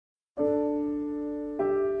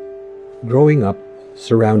Growing up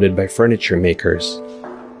surrounded by furniture makers,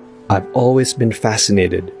 I've always been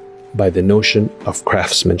fascinated by the notion of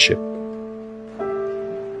craftsmanship.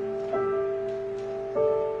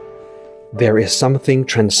 There is something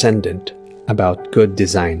transcendent about good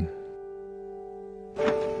design.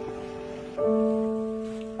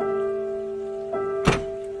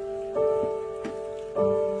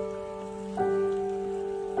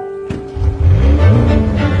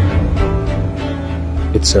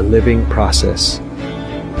 It's a living process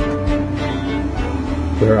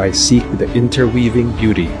where I seek the interweaving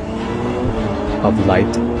beauty of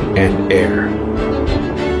light and air.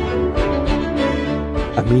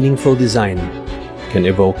 A meaningful design can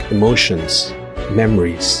evoke emotions,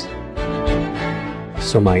 memories.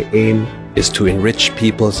 So my aim is to enrich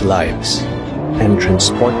people's lives and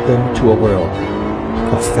transport them to a world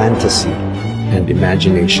of fantasy and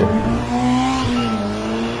imagination.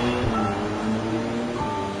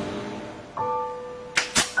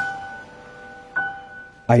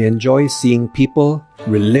 I enjoy seeing people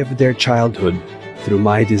relive their childhood through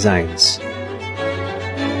my designs.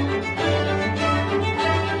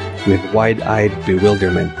 With wide-eyed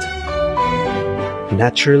bewilderment.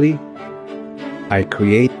 Naturally, I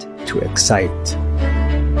create to excite.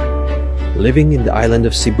 Living in the island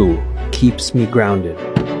of Cebu keeps me grounded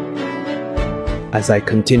as I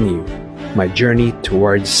continue my journey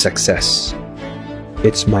towards success.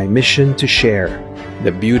 It's my mission to share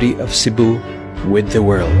the beauty of Cebu with the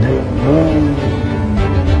world.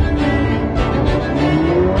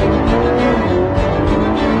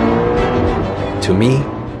 To me,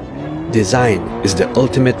 design is the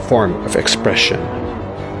ultimate form of expression.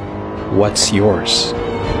 What's yours?